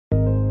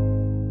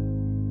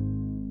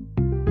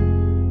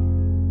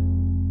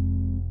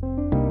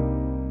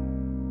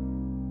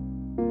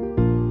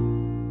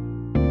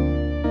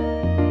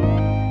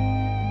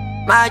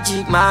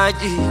Magic,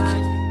 magic.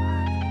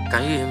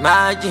 Can you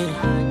imagine?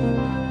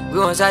 We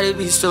want to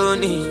be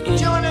Sony.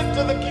 Tune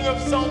into the king of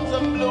songs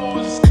and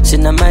blues. See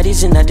now my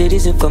reason, I the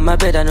reason for my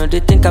bed. I know they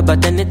think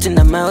about anything,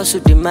 I might also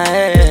do my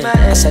head.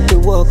 As I dey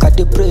walk, I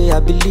dey pray, I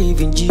believe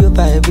in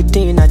Jehovah.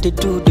 Everything I dey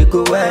do, they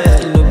go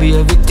well. You know be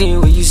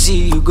everything when you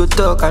see, you go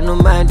talk. I no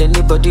mind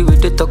anybody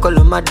with the talk all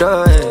on my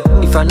door.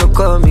 If I no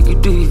call, make you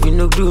do. If you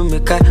no do,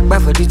 make I buy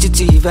for the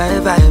GT if I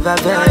ever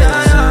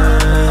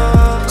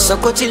vex. So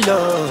go till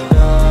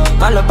love,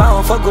 my love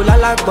bound for go la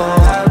la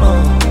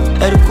bon.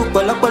 Eruku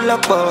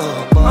pọ̀lọpọ̀lọpọ̀,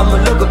 ọmọ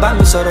ológo bá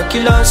mi sọ̀rọ̀ kí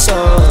ló ń sọ.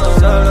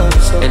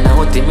 Ẹ̀nà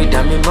àwọn tèmi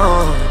dá mi mọ́,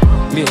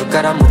 mi ò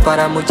kára mo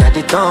para mo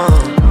jáde tán.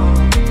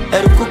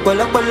 Eruku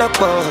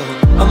pọ̀lọpọ̀lọpọ̀,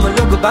 ọmọ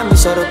ológo bá mi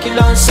sọ̀rọ̀ kí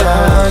ló ń sọ.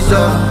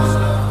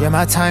 Yeah,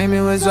 my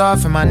timing was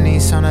off and my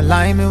knees on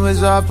alignment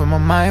was off, but my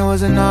mind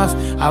wasn't off.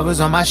 I was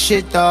on my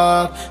shit,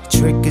 dog. The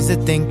trick is to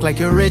think like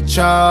you're rich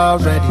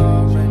already.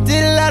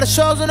 Did a lot of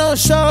shows and no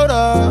showed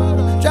up.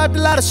 Dropped a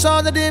lot of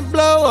songs that didn't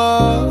blow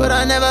up, but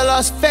I never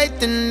lost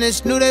faith in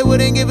this. Knew they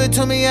wouldn't give it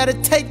to me, had to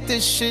take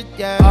this shit,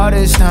 yeah. All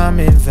this time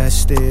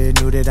invested,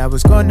 knew that I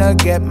was gonna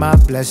get my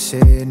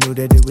blessing. Knew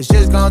that it was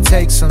just gonna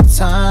take some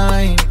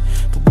time,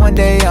 but one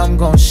day I'm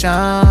gonna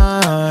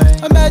shine.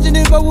 Imagine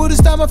if I would've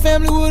stopped, my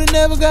family would've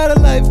never got a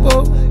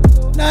lifeboat.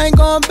 Now I ain't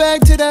going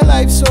back to that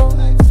life, so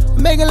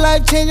I'm making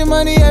life changing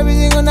money every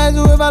single night.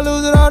 So if I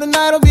lose it all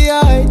tonight, I'll be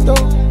alright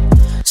though.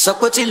 So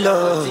go till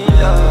love,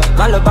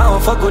 my love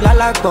bound for go la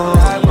la bon.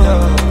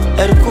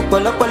 Eruku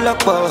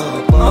pọ̀lọpọ̀lọpọ̀,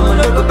 ọmọ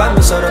ológo bá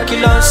mi sọ̀rọ̀ kí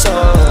ló ń sọ.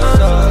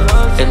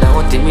 Ẹ̀nà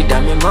àwọn tèmi dá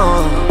mi mọ́,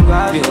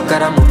 mi ò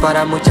kára mo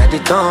para mo jáde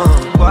tán.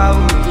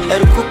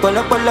 Eruku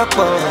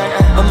pọ̀lọpọ̀lọpọ̀,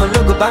 ọmọ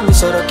ológo bá mi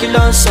sọ̀rọ̀ kí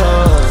ló ń sọ.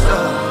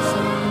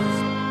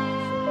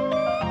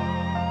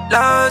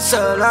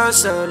 Lọ́sọ̀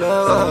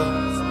lọ́wọ́,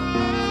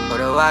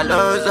 ọ̀rọ̀ wa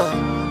lọ́sọ̀,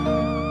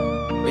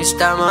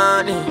 Mr.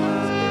 Money.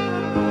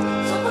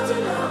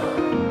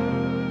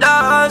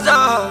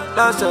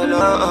 Lọ́sọ̀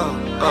lọ́wọ́.